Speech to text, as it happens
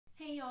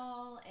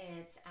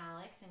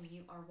Alex, and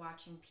you are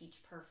watching Peach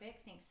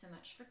Perfect. Thanks so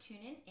much for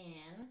tuning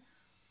in.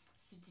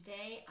 So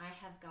today I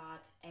have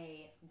got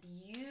a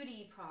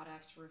beauty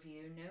product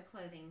review, no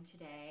clothing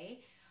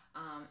today,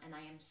 and I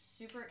am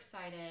super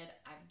excited.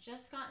 I've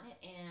just gotten it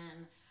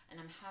in and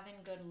I'm having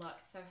good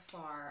luck so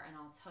far, and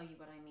I'll tell you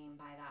what I mean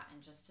by that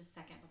in just a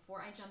second. Before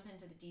I jump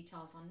into the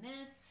details on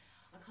this,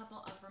 a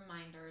couple of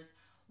reminders.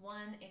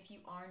 One, if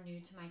you are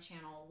new to my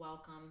channel,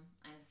 welcome.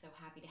 I'm so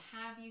happy to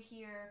have you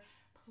here.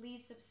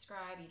 Please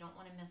subscribe. You don't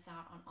want to miss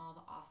out on all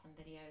the awesome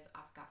videos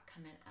I've got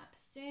coming up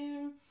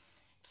soon.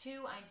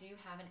 Two, I do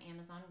have an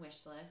Amazon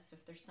wish list, so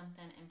if there's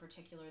something in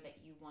particular that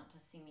you want to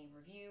see me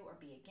review or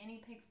be a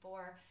guinea pig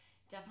for,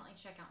 definitely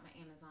check out my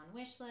Amazon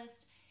wish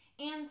list.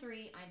 And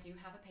three, I do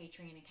have a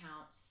Patreon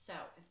account, so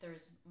if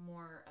there's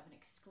more of an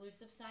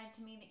exclusive side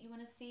to me that you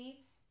want to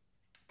see,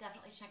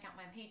 definitely check out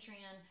my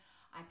Patreon.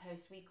 I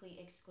post weekly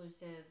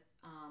exclusive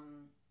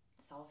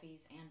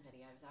selfies and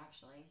videos,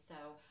 actually,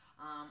 so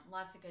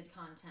lots of good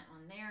content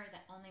on there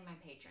that only my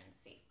patrons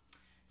see.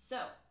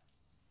 So,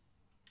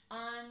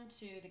 on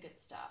to the good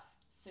stuff.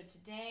 So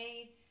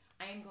today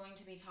I am going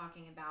to be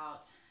talking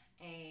about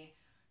a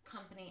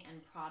company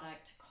and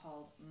product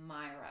called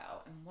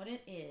Myro, and what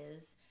it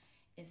is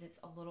it's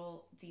a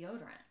little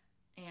deodorant.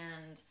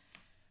 And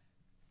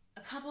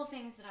a couple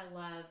things that I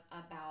love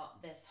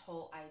about this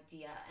whole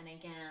idea, and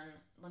again,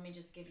 let me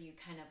just give you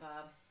kind of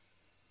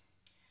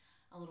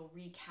a little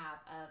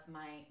recap of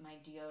my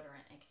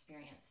deodorant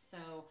experience.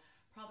 So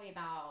probably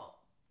about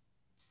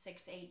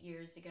 6-8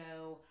 years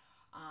ago,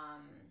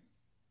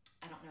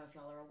 I don't know if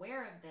y'all are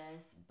aware of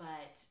this,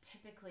 but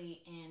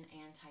typically in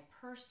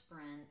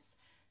antiperspirants,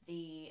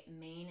 the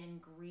main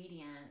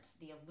ingredient,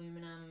 the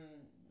aluminum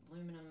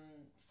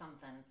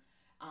something,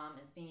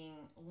 is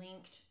being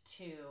linked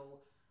to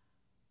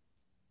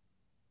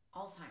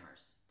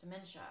Alzheimer's,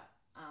 dementia.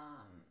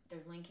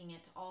 They're linking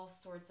it to all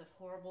sorts of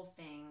horrible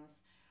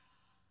things.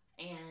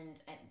 And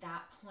at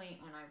that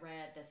point, when I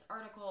read this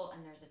article,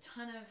 and there's a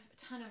ton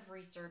of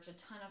research, a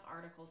ton of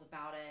articles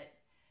about it.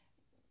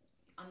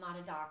 I'm not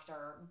a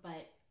doctor,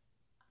 but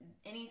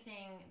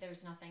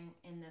there's nothing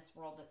in this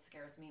world that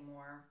scares me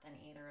more than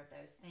either of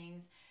those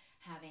things.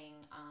 Having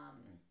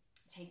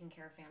taken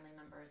care of family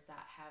members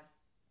that have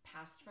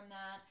passed from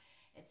that,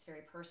 it's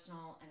very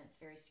personal and it's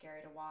very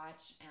scary to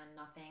watch, and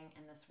nothing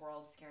in this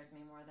world scares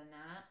me more than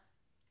that.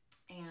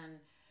 And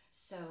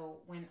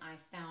so when I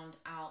found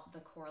out the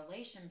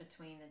correlation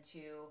between the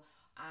two,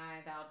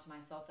 I vowed to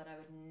myself that I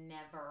would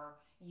never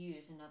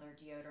use another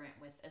deodorant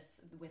with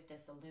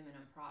this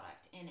aluminum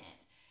product in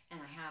it,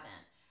 and I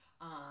haven't.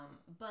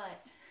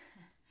 But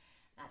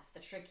that's the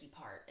tricky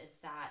part, is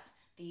that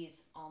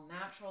these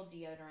all-natural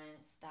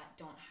deodorants that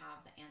don't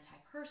have the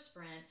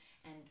antiperspirant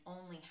and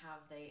only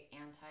have the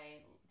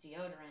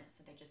anti-deodorant,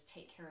 so they just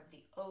take care of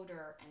the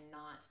odor and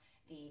not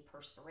the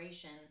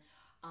perspiration,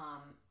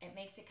 it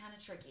makes it kind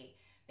of tricky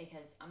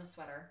because I'm a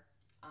sweater.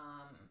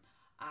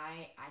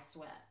 I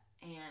sweat,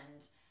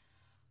 and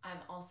I'm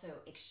also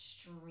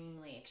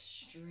extremely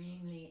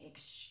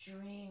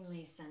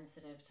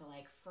sensitive to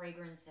like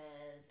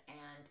fragrances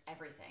and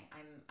everything.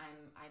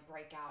 I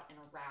break out in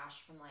a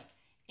rash from like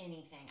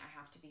anything. I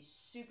have to be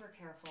super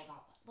careful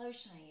about what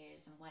lotion I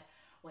use and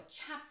what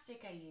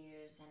chapstick I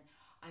use,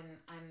 and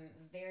I'm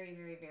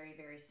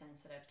very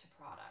sensitive to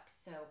products.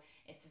 So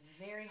it's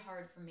very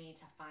hard for me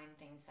to find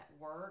things that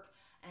work,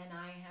 and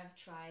I have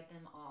tried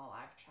them all.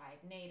 I've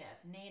tried Native.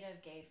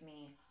 Native gave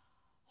me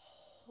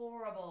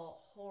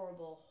horrible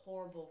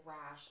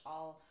rash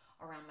all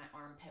around my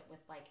armpit with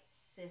like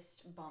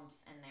cyst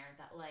bumps in there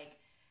that like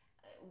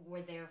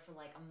were there for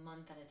like a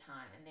month at a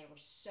time, and they were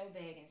so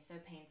big and so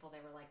painful.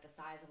 They were like the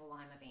size of a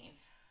lima bean.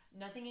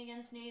 Nothing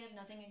against Native,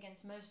 nothing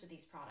against most of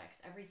these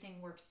products.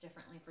 Everything works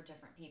differently for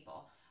different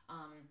people.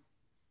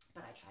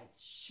 But I tried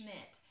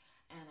Schmidt,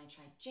 and I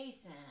tried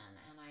Jason,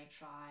 and I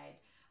tried,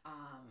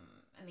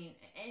 I mean,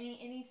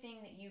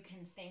 anything that you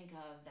can think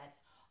of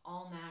that's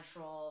all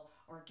natural,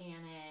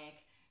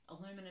 organic,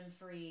 aluminum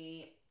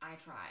free, I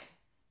tried.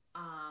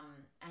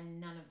 And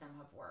none of them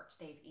have worked.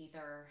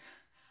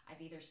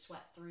 I've either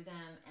sweat through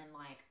them in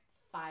like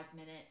 5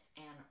 minutes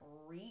and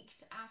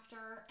reeked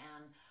after,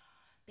 and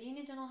being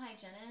a dental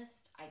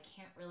hygienist, I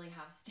can't really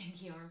have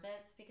stinky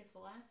armpits because the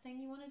last thing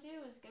you want to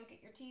do is go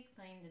get your teeth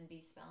cleaned and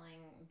be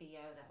smelling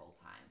BO the whole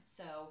time.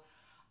 So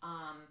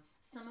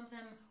some of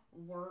them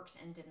worked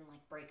and didn't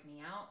like break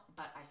me out,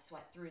 but I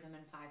sweat through them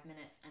in 5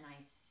 minutes and I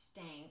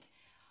stank.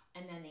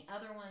 And then the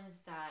other ones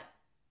that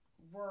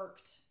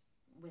worked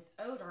with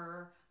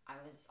odor,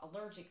 I was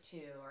allergic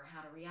to or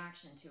had a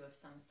reaction to of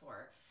some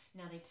sort.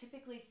 Now they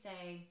typically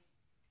say,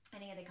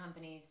 any of the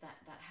companies that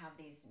have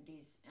these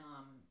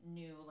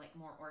new, like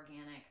more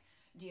organic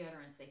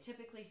deodorants, they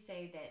typically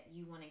say that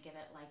you want to give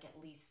it like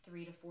at least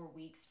 3 to 4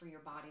 weeks for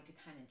your body to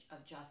kind of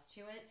adjust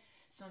to it.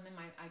 So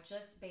I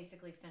just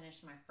basically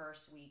finished my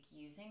first week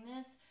using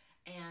this,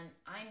 and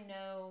I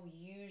know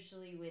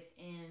usually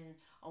within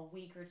a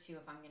week or two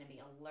if I'm going to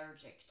be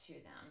allergic to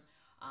them.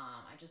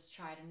 I just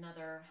tried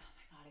another, oh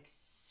my god,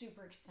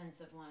 super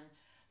expensive one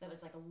that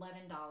was like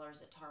 $11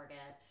 at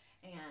Target,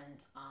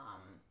 and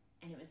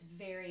it was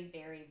very,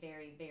 very,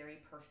 very, very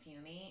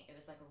perfumey. It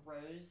was like a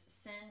rose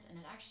scent, and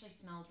it actually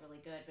smelled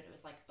really good, but it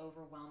was like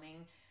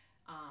overwhelming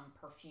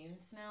perfume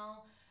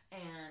smell.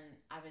 And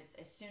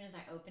as soon as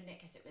I opened it,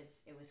 because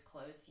it was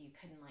closed, so you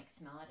couldn't like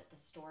smell it at the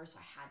store, so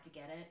I had to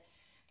get it.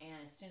 And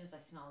as soon as I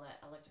smelled it,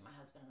 I looked at my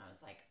husband and I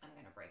was like, I'm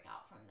gonna break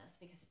out from this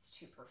because it's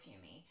too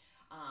perfumey.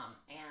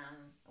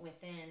 And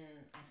within,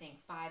 I think,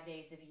 5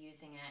 days of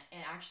using it,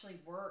 it actually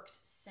worked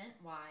scent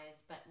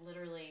wise, but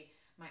literally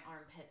my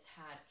armpits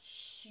had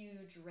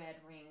huge red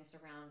rings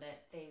around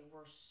it. They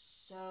were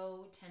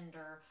so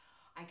tender.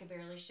 I could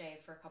barely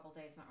shave for a couple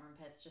days my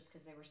armpits just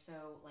because they were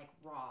so like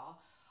raw.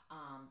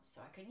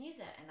 So I couldn't use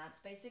it. And that's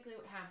basically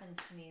what happens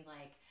to me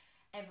like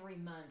every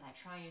month. I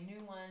try a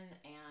new one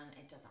and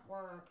it doesn't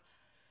work.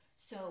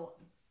 So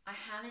I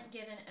haven't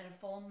given it a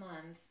full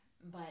month,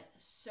 but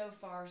so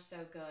far so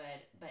good.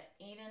 But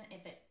even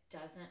if it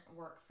doesn't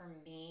work for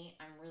me,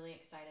 I'm really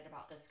excited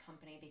about this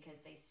company because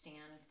they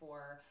stand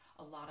for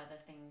a lot of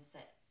the things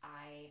that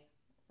I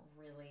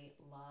really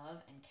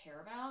love and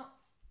care about.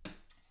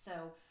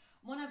 So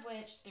one of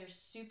which they're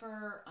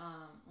super,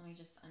 let me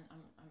just, I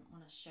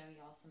want to show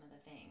y'all some of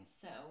the things.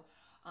 So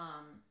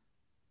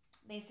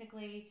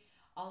basically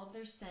all of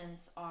their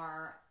scents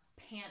are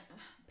plant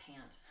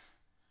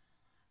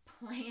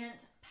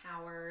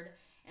powered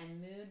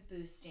and mood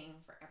boosting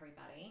for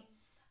everybody.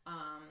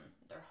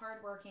 They're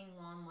hardworking,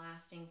 long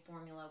lasting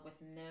formula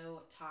with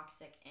no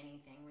toxic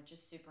anything, which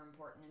is super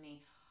important to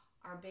me.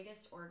 Our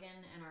biggest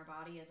organ in our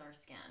body is our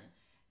skin,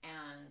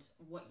 and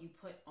what you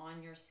put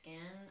on your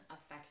skin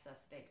affects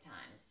us big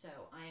time. So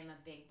I am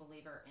a big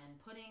believer in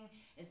putting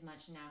as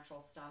much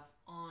natural stuff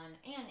on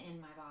and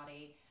in my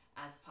body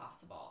as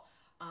possible.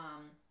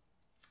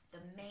 The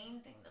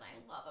main thing that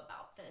I love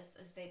about this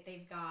is that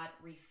they've got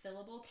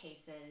refillable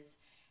cases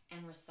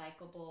and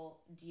recyclable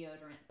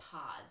deodorant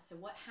pods. So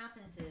what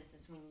happens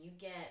is when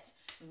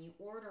you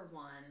order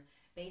one,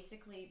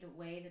 basically the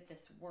way that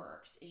this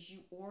works is you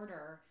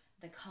order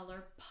the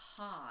color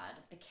pod,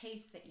 the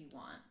case that you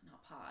want,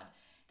 not pod,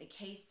 the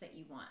case that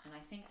you want. And I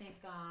think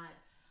they've got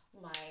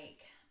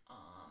like,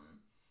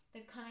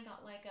 they've kind of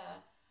got like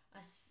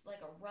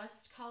a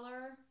rust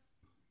color,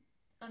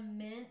 a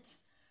mint,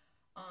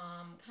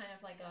 kind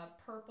of like a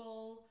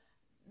purple,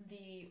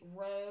 the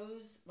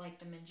rose, like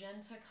the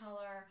magenta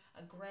color,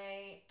 a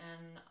gray,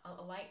 and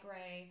a light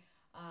gray,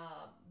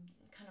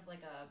 kind of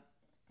like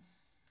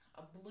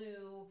a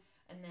blue,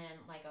 and then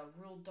like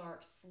a real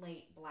dark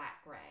slate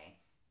black gray.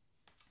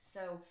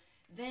 So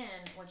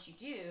then what you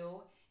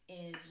do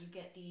is you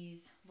get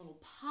these little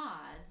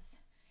pods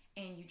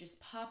and you just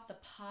pop the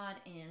pod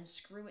in,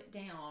 screw it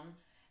down,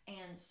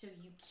 and so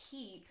you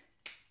keep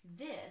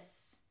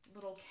this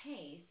little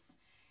case,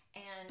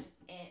 and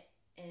it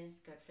is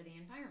good for the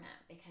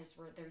environment because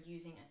they're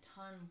using a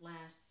ton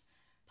less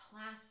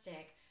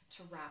plastic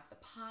to wrap the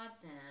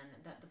pods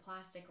in. The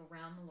plastic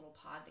around the little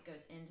pod that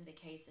goes into the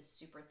case is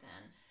super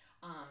thin.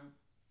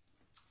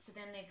 So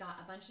then they've got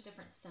a bunch of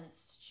different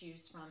scents to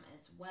choose from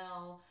as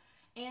well.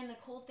 And the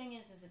cool thing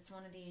is it's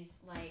one of these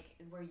like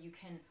where you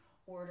can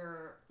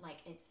order, like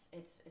it's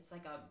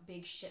like a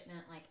big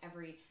shipment like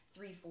every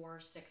 3, 4,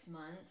 6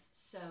 months.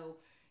 So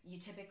you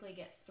typically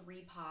get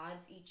 3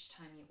 pods each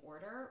time you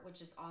order,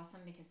 which is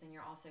awesome because then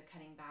you're also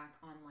cutting back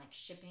on like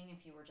shipping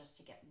if you were just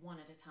to get one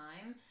at a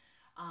time,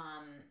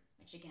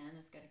 which again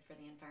is good for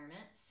the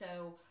environment.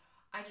 So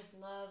I just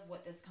love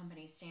what this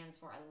company stands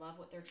for. I love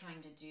what they're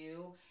trying to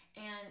do,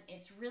 and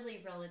it's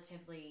really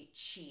relatively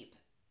cheap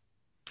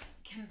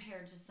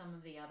compared to some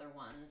of the other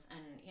ones.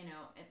 And you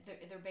know,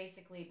 they're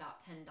basically about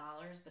 $10,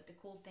 but the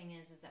cool thing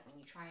is that when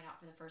you try it out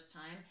for the first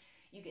time,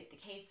 you get the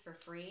case for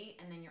free,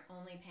 and then you're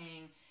only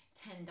paying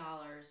 $10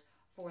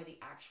 for the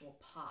actual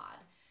pod.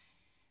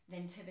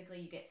 Then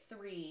typically you get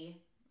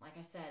 3, like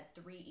I said,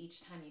 3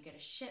 each time you get a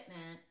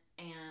shipment,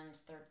 and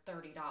they're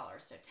 $30,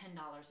 so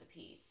 $10 a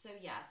piece. So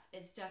yes,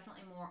 it's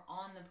definitely more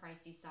on the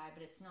pricey side,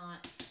 but it's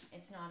not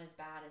as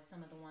bad as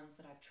some of the ones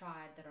that I've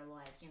tried that are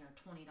like, you know,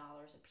 $20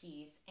 a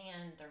piece,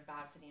 and they're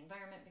bad for the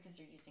environment because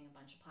they're using a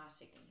bunch of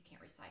plastic that you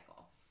can't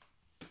recycle.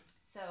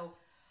 So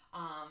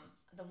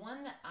the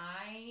one that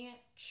I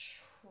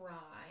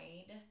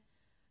tried,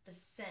 the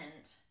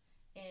scent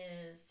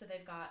is, so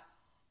they've got,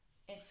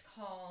 it's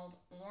called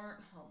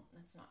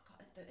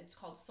it's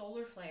called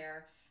Solar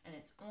Flare, and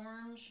it's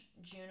orange,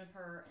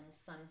 juniper, and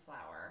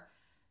sunflower.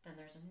 Then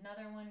there's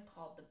another one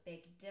called the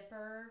Big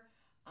Dipper.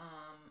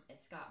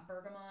 It's got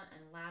bergamot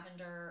and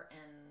lavender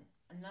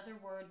and another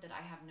word that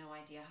I have no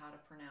idea how to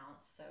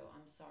pronounce, so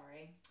I'm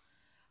sorry.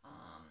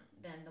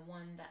 Then the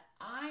one that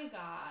I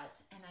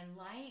got, and I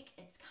like,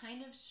 it's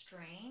kind of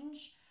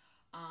strange,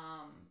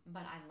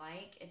 but I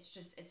like,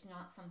 it's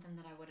not something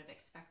that I would have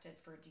expected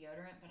for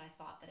deodorant, but I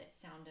thought that it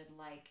sounded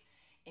like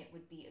it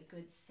would be a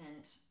good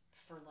scent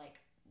for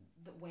like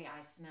the way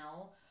I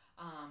smell.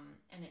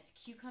 And it's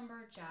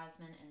cucumber,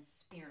 jasmine, and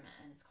spearmint,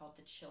 and it's called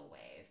the Chill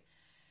Wave.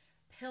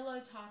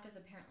 Pillow Talk is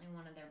apparently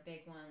one of their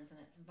big ones, and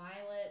it's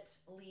violet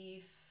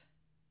leaf,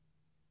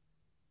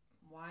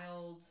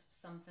 wild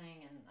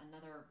something, and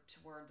another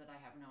word that I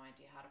have no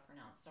idea how to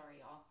pronounce.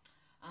 Sorry, y'all.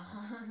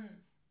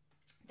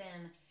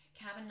 Then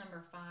cabin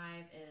number 5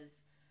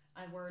 is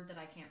a word that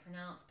I can't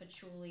pronounce,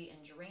 patchouli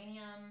and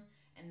geranium.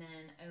 And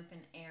then open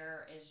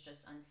air is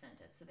just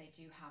unscented. So they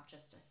do have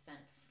just a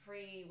scent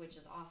free, which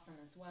is awesome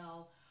as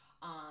well.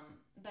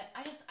 But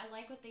I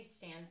like what they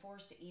stand for.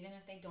 So even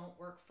if they don't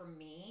work for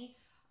me,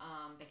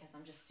 because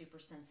I'm just super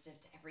sensitive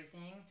to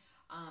everything,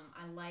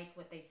 I like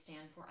what they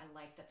stand for. I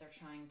like that they're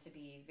trying to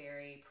be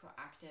very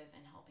proactive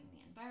in helping the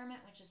environment,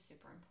 which is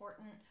super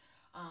important.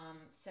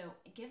 So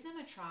give them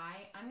a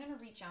try. I'm going to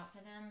reach out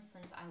to them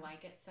since I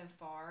like it so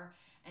far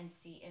and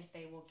see if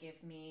they will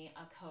give me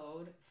a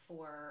code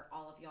for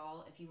all of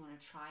y'all if you want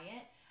to try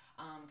it.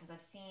 Because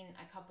I've seen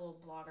a couple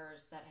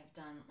bloggers that have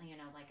done,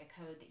 like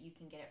a code that you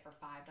can get it for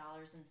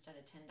 $5 instead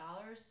of $10.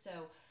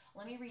 So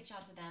let me reach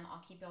out to them.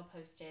 I'll keep y'all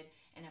posted.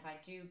 And if I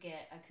do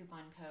get a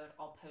coupon code,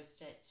 I'll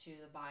post it to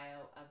the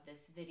bio of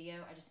this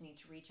video. I just need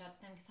to reach out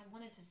to them because I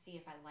wanted to see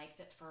if I liked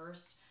it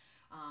first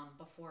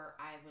before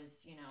I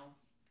was,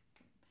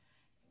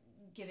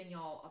 giving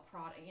y'all a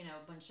product,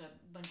 a bunch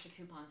of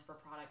coupons for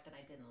a product that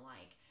I didn't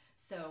like.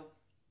 So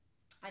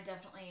I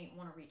definitely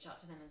want to reach out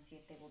to them and see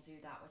if they will do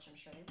that, which I'm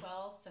sure they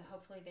will. So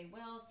hopefully they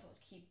will. So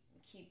keep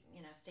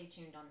stay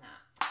tuned on that.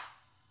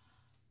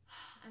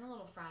 I'm a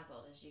little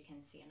frazzled, as you can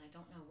see, and I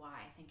don't know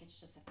why. I think it's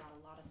just I've got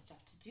a lot of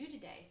stuff to do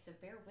today, so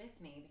bear with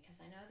me because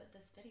I know that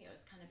this video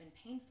has kind of been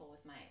painful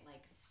with my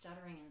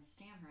stuttering and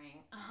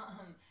stammering.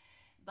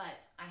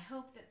 But I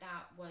hope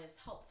that was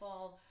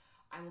helpful.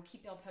 I will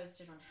keep y'all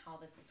posted on how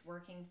this is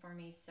working for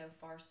me. So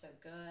far, so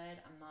good.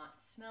 I'm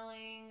not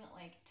smelling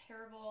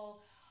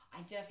terrible.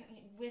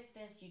 With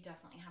this, you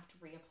definitely have to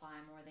reapply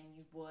more than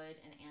you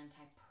would an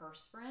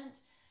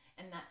antiperspirant.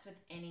 And that's with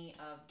any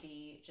of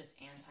the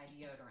just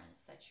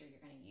anti-deodorants that you're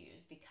going to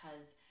use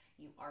because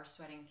you are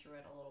sweating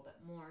through it a little bit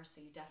more. So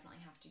you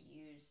definitely have to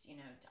use,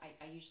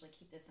 I usually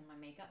keep this in my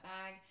makeup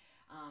bag.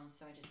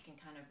 So I just can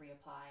kind of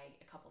reapply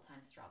a couple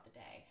times throughout the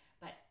day.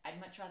 But I'd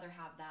much rather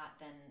have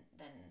that than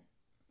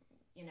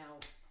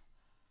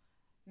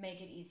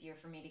make it easier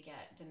for me to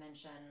get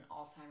dementia and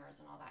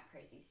Alzheimer's and all that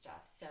crazy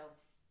stuff. So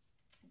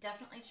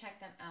definitely check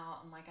them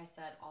out. And like I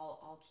said,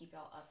 I'll keep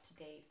y'all up to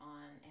date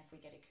on if we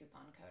get a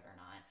coupon code or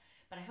not.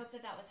 But I hope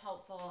that was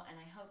helpful, and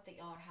I hope that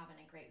y'all are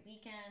having a great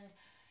weekend.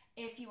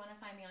 If you want to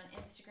find me on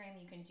Instagram,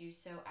 you can do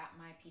so at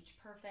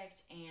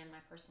mypeachperfect, and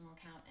my personal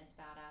account is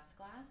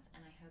badassglass.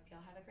 And I hope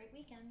y'all have a great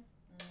weekend.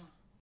 Mwah.